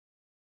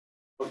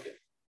 Okay.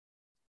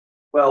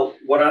 Well,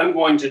 what I'm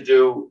going to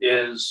do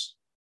is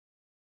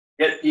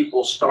get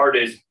people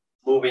started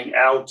moving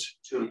out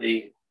to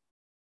the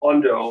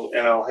Hondo,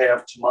 and I'll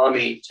have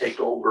Tamami take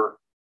over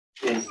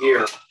in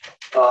here.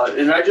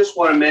 And I just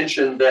want to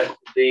mention that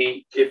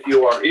if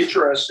you are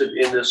interested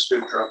in this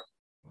sutra,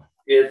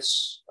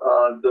 it's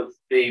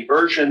the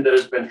version that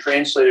has been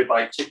translated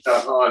by Thich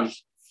Nhat Hahn.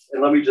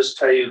 And let me just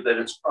tell you that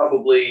it's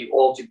probably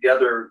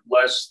altogether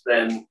less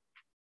than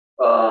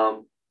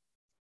the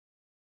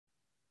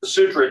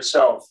sutra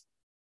itself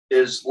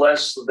is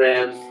less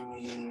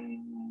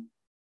than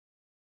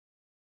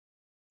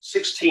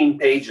 16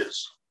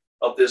 pages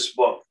of this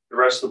book. The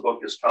rest of the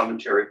book is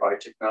commentary by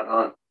Thich Nhat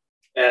Hahn.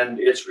 And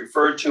it's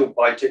referred to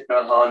by Thich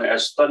Nhat Hahn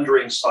as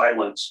thundering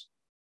silence.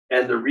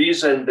 And the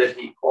reason that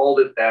he called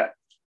it that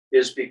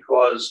is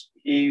because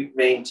he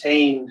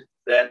maintained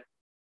that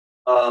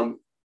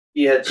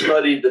he had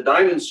studied the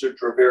Diamond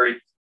Sutra very,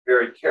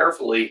 very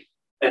carefully,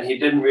 and he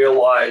didn't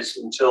realize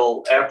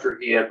until after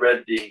he had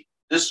read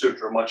this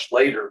sutra much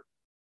later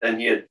than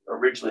he had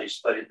originally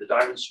studied the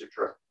Diamond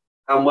Sutra,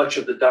 how much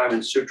of the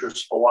Diamond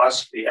Sutra's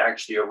philosophy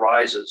actually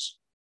arises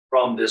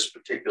from this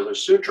particular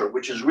sutra,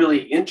 which is really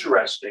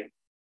interesting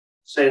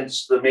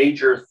since the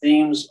major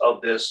themes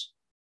of this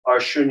are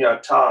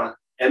shunyata,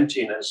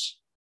 emptiness,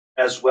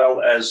 as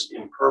well as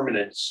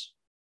impermanence.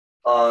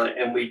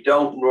 And we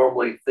don't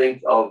normally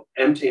think of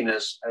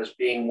emptiness as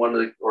being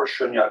or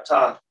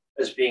shunyata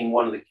as being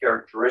one of the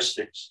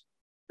characteristics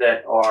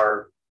that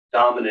are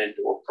dominant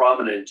or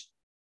prominent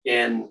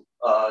in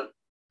the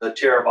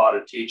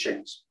Theravada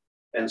teachings.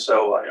 And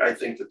so I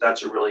think that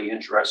that's a really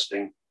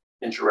interesting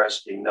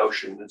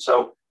notion. And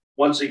so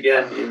once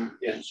again,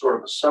 in sort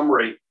of a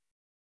summary,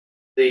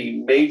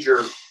 the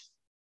major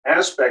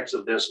aspects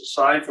of this,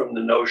 aside from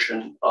the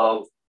notion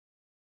of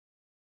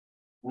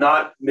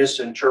not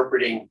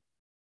misinterpreting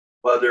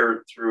willfully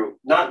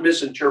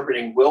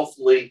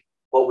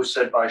what was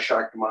said by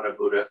Shakyamuni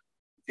Buddha.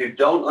 If you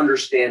don't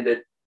understand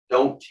it,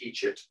 don't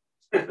teach it.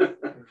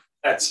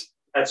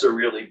 That's a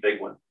really big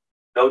one.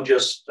 Don't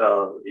just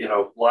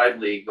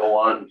blithely go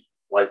on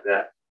like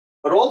that.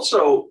 But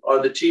also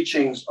the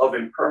teachings of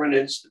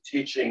impermanence, the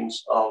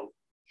teachings of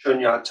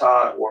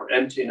shunyata or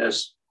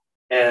emptiness,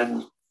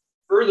 and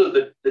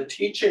further the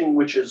teaching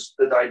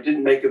that I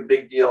didn't make a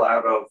big deal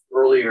out of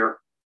earlier,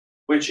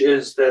 which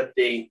is that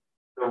the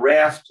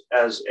raft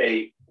as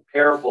a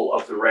parable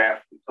of the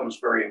raft becomes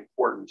very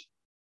important.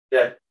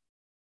 That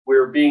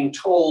we're being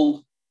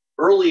told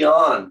early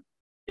on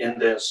in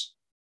this,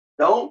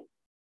 don't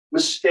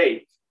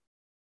mistake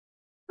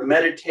the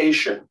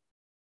meditation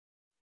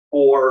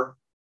for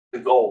the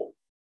goal.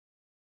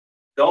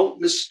 Don't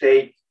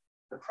mistake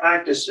the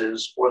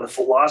practices or the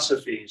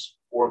philosophies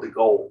for the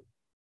goal.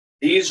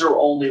 These are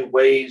only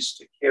ways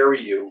to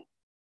carry you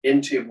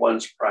into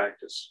one's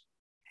practice.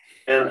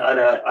 And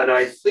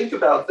I think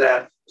about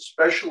that,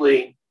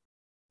 especially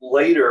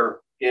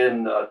later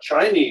in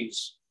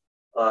Chinese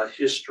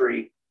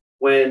history,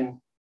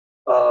 when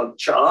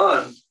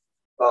Ch'an,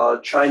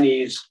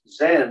 Chinese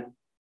Zen,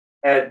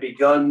 had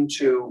begun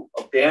to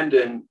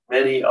abandon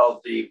many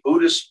of the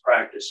Buddhist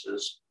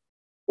practices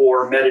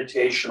for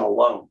meditation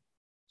alone.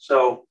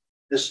 So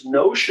this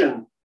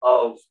notion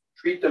of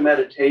treat the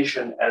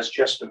meditation as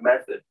just a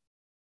method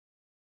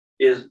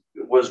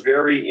was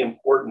very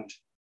important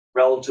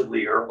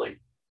relatively early.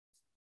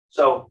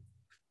 So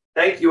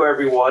thank you,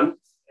 everyone.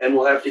 And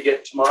we'll have to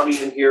get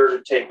Tamami in here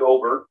to take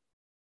over.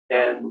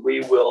 And we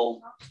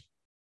will.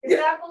 Is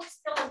that book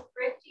still in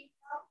print?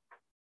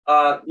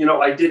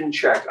 I didn't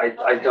check.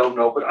 I don't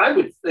know, but I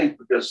would think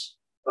because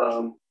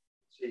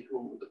see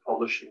who the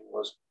publishing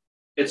was.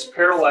 It's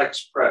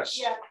Parallax Press.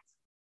 Yeah.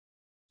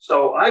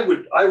 So I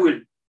would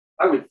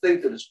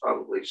think that it's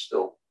probably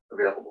still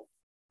available.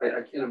 I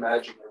can't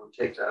imagine they would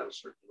take that out of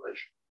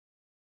circulation.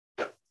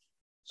 Yeah.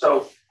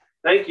 So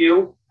thank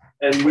you,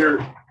 and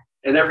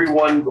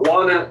everyone go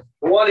on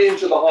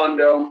into the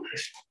Hondo.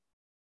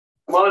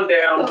 Come on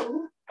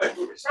down.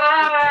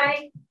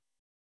 Bye.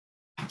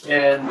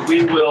 And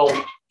we will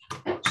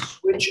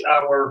switch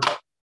our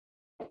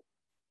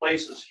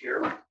places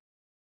here.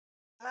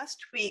 Last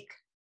week,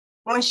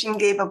 Monshin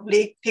gave a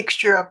bleak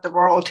picture of the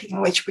world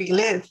in which we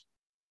live.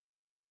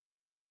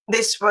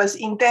 This was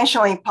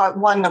intentionally part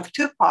one of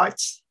two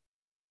parts.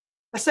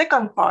 The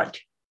second part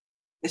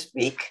this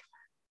week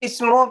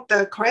is more of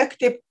the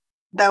corrective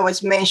that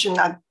was mentioned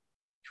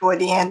toward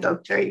the end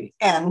of the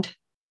end.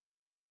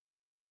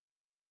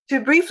 To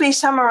briefly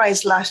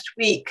summarize last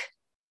week,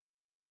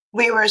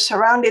 we were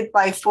surrounded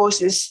by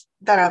forces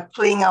that are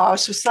pulling our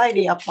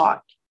society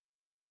apart.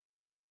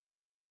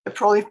 The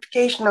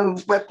proliferation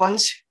of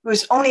weapons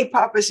whose only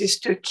purpose is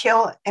to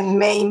kill and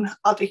maim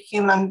other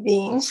human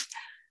beings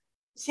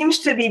seems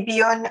to be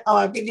beyond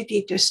our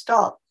ability to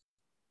stop.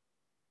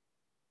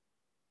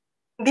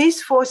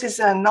 These forces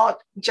are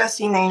not just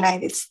in the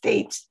United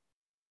States.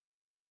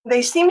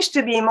 They seem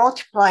to be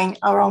multiplying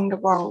around the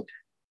world.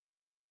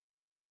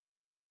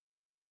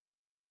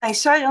 I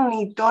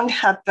certainly don't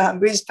have the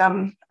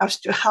wisdom as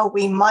to how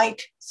we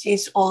might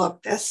seize all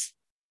of this.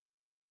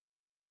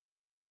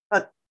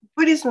 But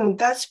Buddhism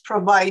does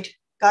provide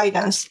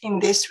guidance in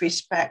this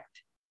respect.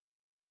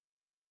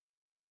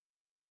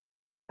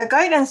 The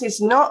guidance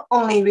is not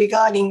only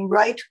regarding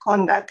right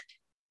conduct,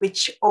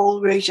 which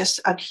all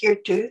religions adhere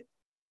to,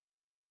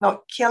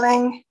 not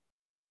killing,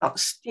 not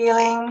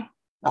stealing,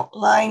 not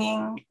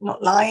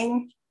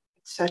lying,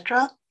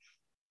 etc.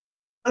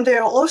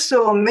 There are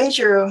also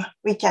measures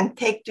we can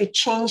take to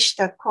change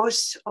the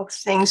course of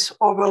things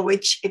over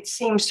which it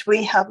seems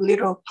we have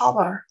little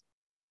power.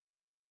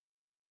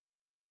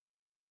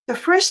 The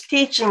first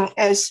teaching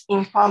is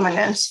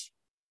impermanence.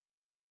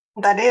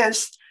 That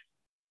is,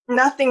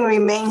 nothing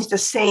remains the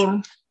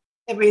same,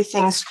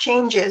 everything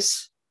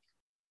changes.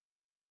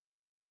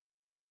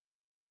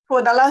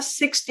 For the last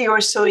 60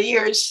 or so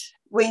years,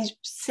 we've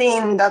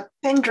seen the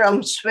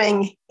pendulum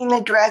swing in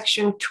a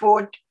direction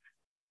toward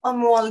a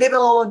more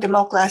liberal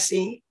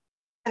democracy,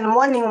 and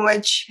one in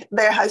which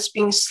there has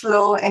been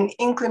slow and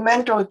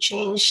incremental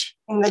change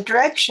in the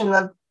direction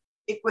of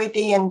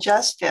equity and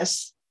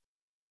justice.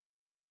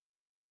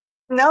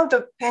 Now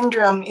the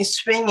pendulum is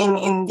swinging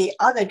in the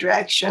other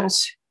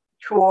directions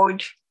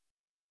toward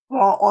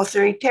more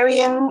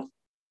authoritarian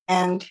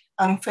and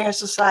unfair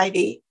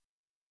society.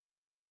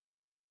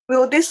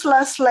 Will this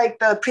last like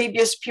the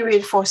previous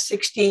period for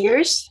 60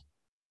 years?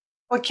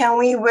 Or can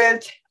we,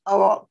 with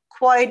our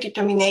quiet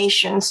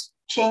determinations,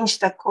 change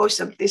the course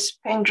of this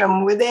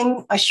pendulum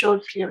within a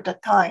short period of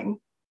time?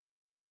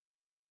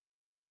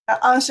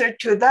 The answer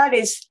to that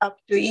is up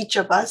to each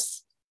of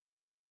us.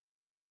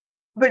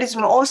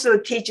 Buddhism also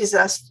teaches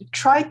us to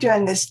try to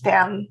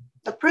understand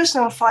the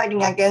person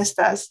fighting against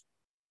us,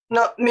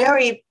 not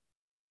merely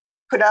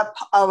put up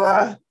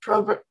our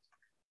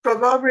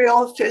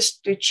proverbial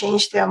fist to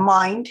change their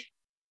mind.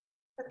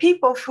 The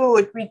people who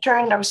would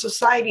return our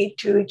society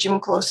to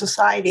Jim Crow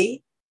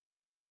society,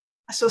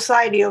 a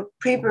society of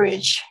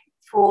privilege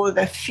for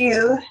the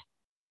few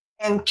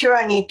and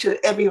tyranny to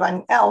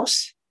everyone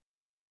else,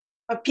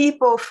 are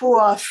people who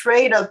are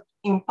afraid of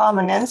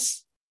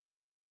impermanence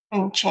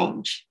and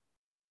change.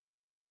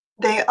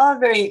 They are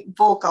very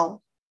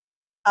vocal,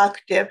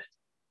 active,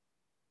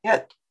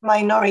 yet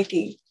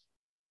minority.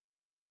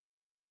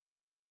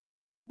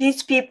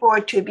 These people are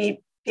to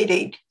be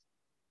pitied.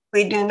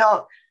 We do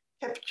not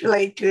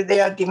capitulate to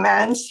their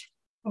demands,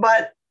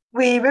 but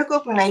we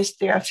recognize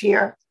their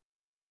fear.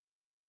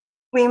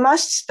 We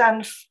must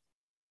stand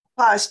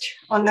fast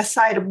on the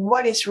side of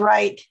what is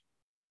right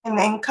and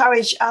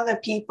encourage other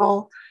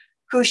people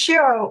who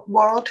share our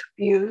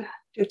worldview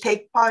to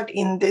take part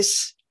in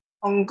this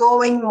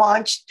ongoing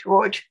march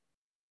toward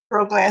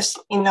progress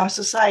in our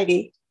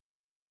society.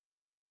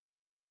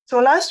 So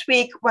last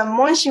week, when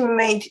Monshin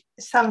made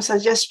some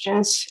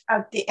suggestions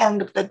at the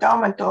end of the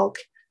Dharma talk,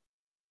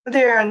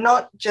 they are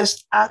not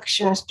just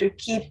actions to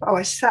keep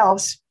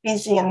ourselves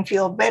busy and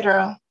feel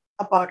better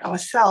about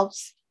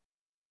ourselves.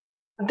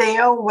 They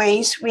are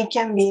ways we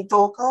can be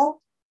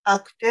vocal,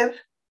 active,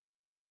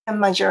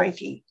 and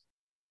majority.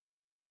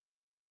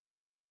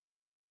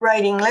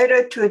 Writing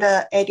letter to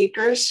the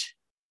editors,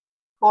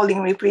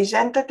 holding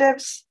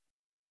representatives,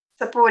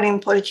 supporting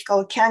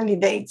political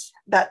candidates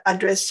that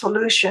address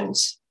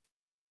solutions,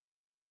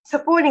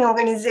 supporting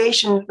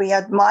organizations we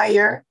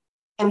admire,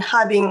 and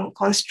having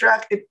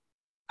constructive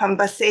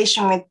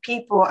conversation with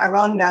people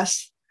around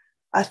us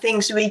are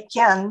things we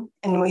can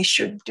and we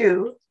should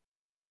do.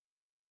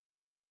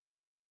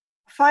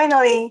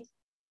 Finally,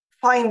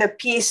 find the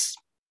peace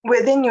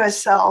within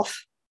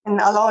yourself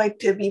and allow it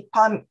to be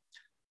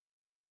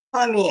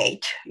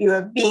permeate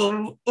your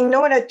being in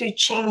order to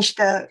change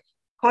the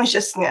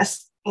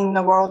consciousness in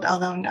the world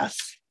around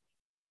us.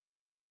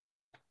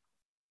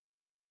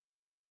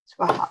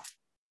 Svaha.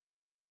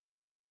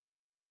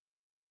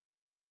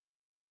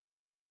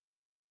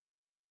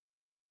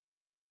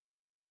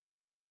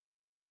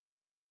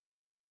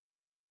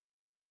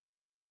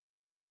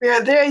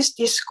 Where there is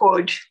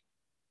discord,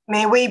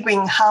 may we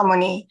bring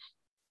harmony.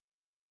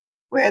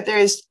 Where there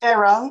is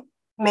error,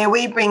 may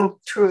we bring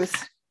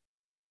truth.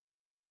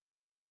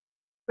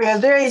 Where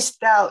there is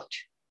doubt,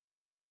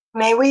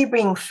 May we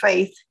bring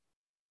faith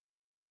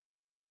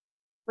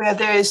where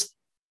there is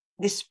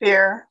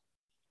despair.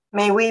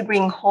 May we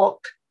bring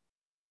hope.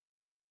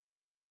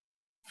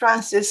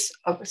 Francis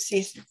of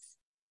Assisi.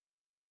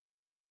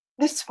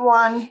 This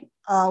one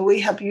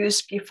we have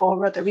used before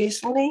rather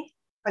recently,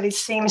 but it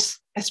seems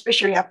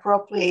especially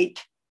appropriate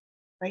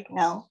right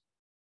now.